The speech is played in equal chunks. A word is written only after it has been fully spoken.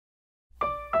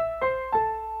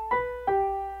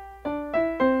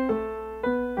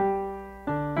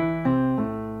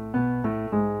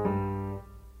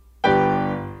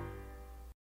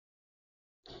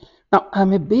Now,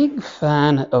 I'm a big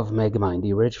fan of Megamind,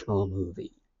 the original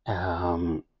movie.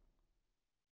 Um,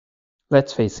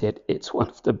 let's face it, it's one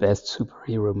of the best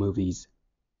superhero movies,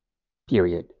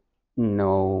 period.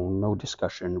 No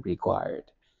discussion required.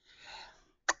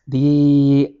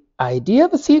 The idea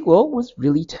of a sequel was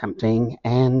really tempting,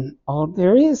 and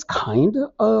there is kind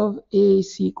of a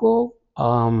sequel,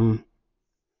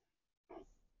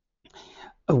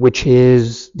 which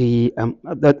is the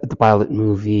pilot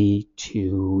movie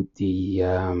to the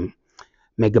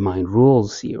Megamind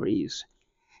Rules series.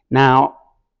 Now,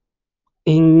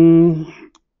 in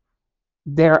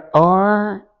there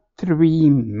are three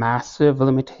massive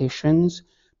limitations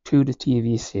to the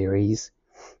TV series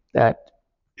that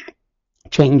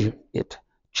change it,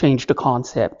 change the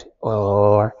concept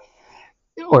or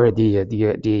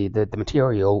the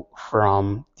material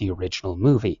from the original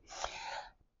movie.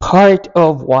 Part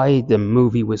of why the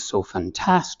movie was so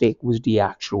fantastic was the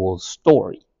actual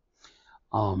story.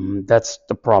 That's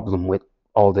the problem with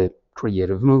all the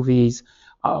creative movies.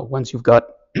 Once you've got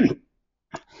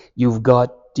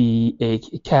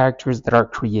the characters that are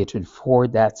created for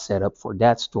that setup, for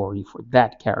that story, for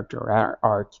that character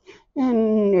arc,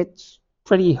 and it's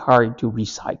pretty hard to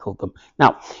recycle them.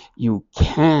 Now, you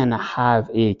can have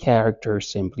a character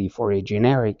simply for a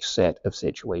generic set of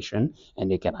situation, and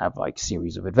they can have like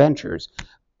series of adventures,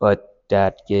 but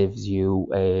that gives you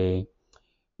a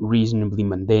reasonably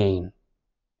mundane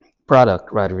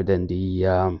product rather than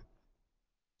the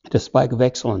spike of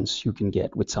excellence you can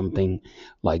get with something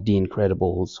like The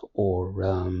Incredibles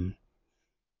or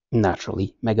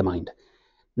naturally Megamind.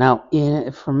 Now,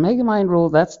 for Megamind Rule,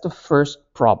 that's the first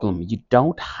problem. You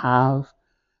don't have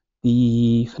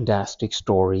the fantastic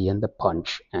story and the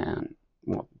punch and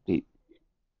the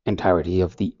entirety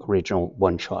of the original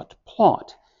one-shot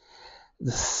plot.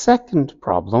 The second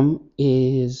problem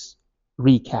is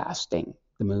recasting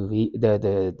the movie.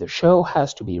 The show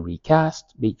has to be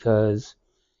recast because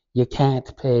you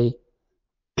can't pay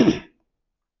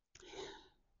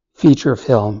feature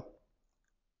film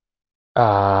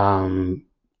um,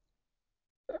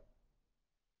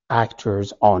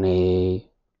 actors on a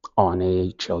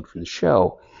children's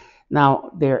show.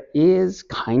 Now there is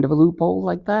kind of a loophole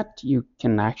like that. You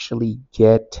can actually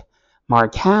get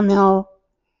Mark Hamill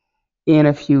in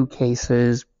a few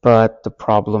cases, but the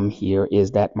problem here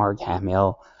is that Mark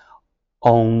Hamill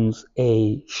owns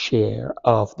a share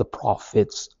of the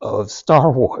profits of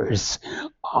Star Wars.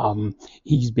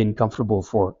 He's been comfortable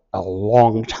for a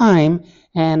long time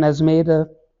and has made a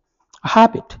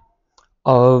habit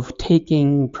of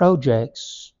taking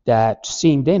projects that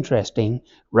seemed interesting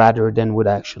rather than would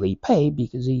actually pay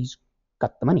because he's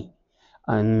got the money.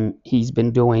 And he's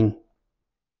been doing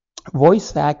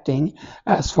voice acting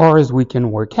as far as we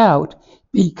can work out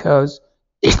because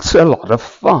it's a lot of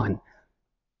fun.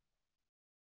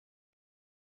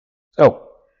 So,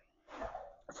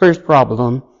 first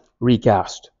problem,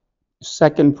 recast.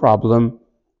 Second problem,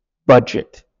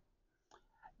 budget.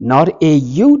 Not a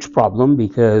huge problem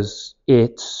because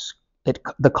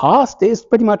the cost is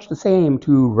pretty much the same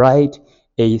to write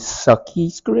a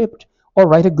sucky script or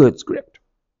write a good script.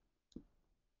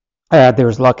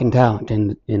 There's luck and talent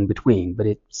in between, but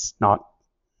it's not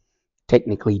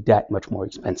technically that much more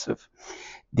expensive.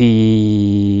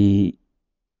 The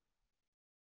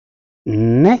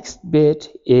next bit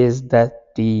is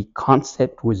that the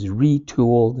concept was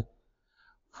retooled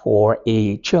for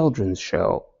a children's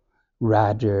show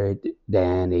rather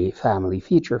than a family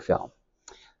feature film.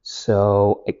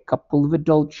 So a couple of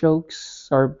adult jokes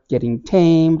are getting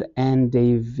tamed, and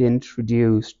they've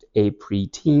introduced a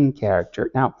preteen character.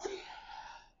 Now,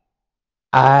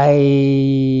 I'm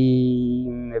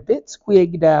a bit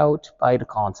squigged out by the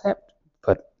concept,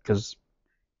 but because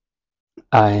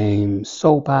I'm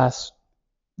so past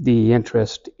the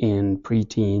interest in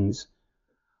preteens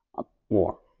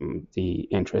or the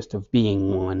interest of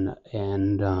being one,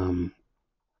 and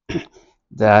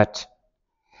that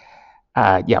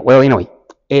yeah. Well, anyway,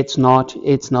 it's not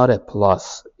a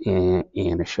plus in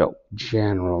a show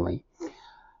generally.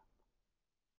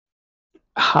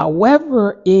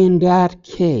 However, in that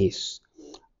case,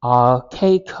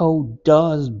 Keiko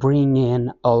does bring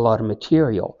in a lot of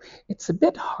material. It's a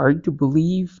bit hard to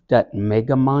believe that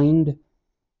Megamind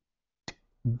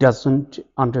doesn't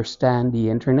understand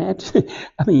the internet.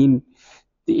 I mean,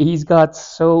 he's got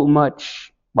so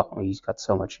much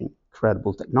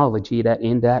incredible technology that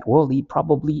in that world he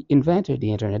probably invented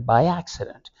the internet by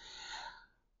accident.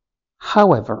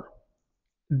 However,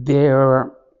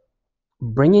 they're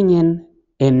bringing in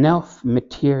enough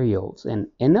materials and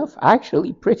enough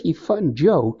actually pretty fun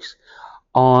jokes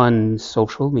on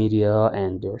social media,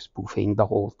 and they're spoofing the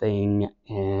whole thing,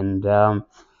 and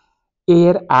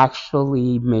it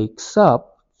actually makes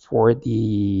up for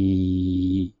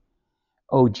the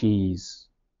OGs.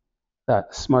 The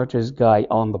smartest guy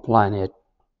on the planet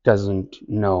doesn't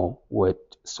know what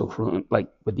social, like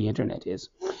what the internet is.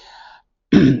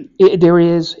 There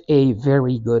is a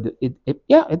very good,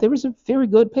 yeah, there is a very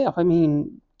good payoff. I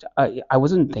mean, I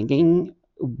wasn't thinking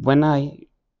when I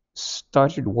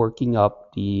started working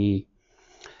up the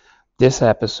this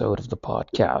episode of the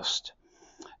podcast.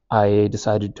 I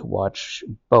decided to watch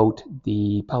both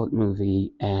the pilot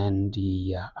movie and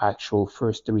the actual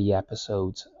first three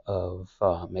episodes of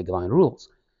Megamind Rules,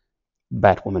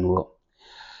 Batwoman Rule.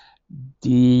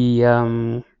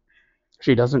 The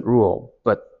She doesn't rule,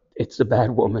 but it's a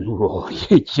Batwoman rule.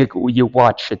 You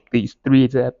watch at least three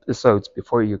episodes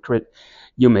before you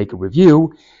make a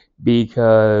review,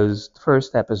 because the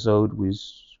first episode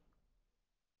was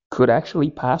could actually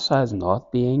pass as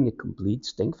not being a complete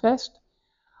stinkfest.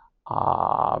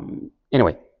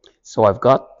 Anyway, so I've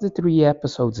got the three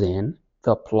episodes in.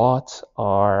 The plots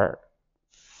are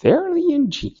fairly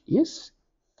ingenious,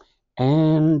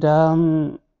 and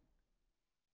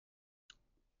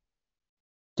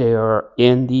they're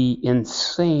in the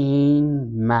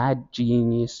insane, mad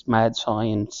genius, mad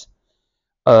science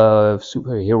of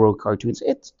superhero cartoons.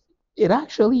 It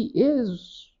actually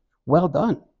is well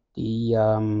done. The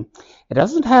It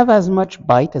doesn't have as much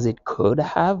bite as it could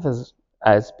have as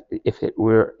if it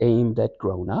were aimed at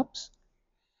grown-ups.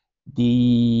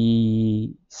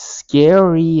 The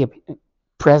scary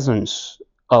presence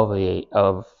of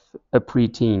a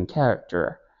preteen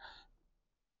character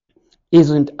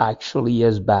isn't actually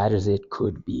as bad as it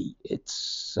could be.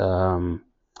 It's the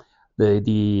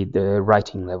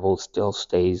writing level still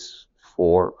stays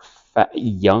for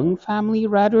young family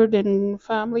rather than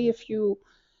family, if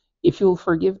you'll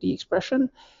forgive the expression.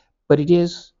 But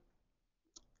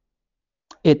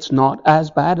it's not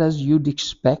as bad as you'd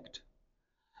expect.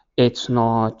 It's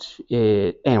not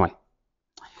anyway.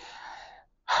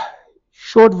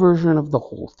 Short version of the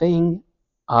whole thing.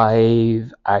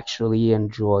 I've actually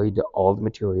enjoyed all the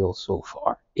material so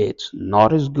far. It's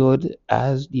not as good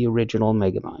as the original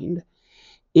Megamind.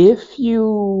 If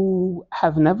you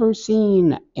have never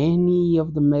seen any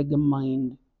of the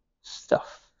Megamind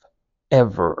stuff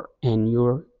ever and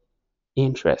you're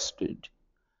interested,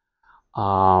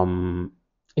 um,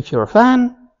 if you're a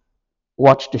fan,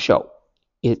 watch the show.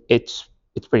 It's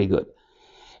pretty good.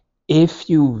 If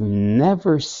you've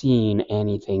never seen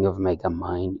anything of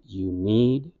Megamind, you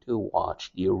need to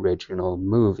watch the original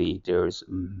movie. There's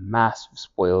massive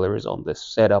spoilers on the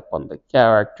setup, on the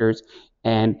characters,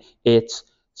 and it's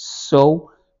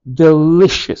so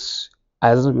delicious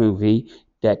as a movie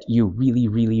that you really,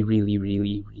 really, really,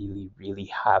 really, really, really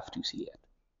have to see it.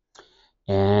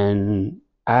 And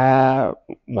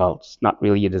well, it's not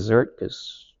really a dessert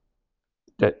because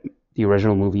the the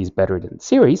original movie is better than the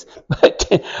series, but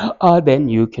then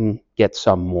you can get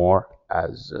some more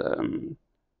as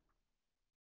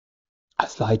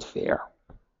light fare.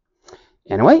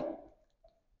 Anyway,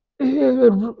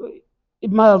 uh,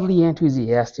 mildly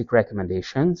enthusiastic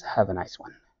recommendations. Have a nice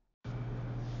one.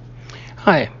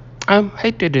 Hi, I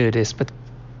hate to do this, but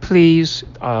please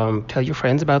tell your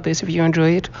friends about this if you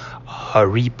enjoy it.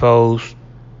 Repost,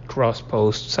 cross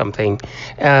post, something.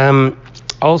 Um,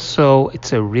 Also,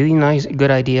 it's a really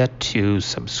good idea to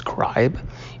subscribe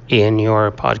in your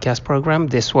podcast program.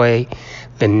 This way,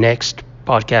 the next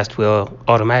podcast will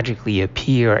automatically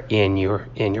appear in your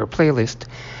playlist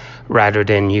rather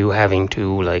than you having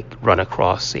to like run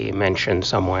across a mention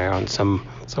somewhere on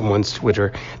someone's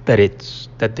Twitter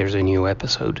that there's a new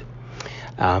episode.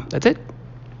 That's it.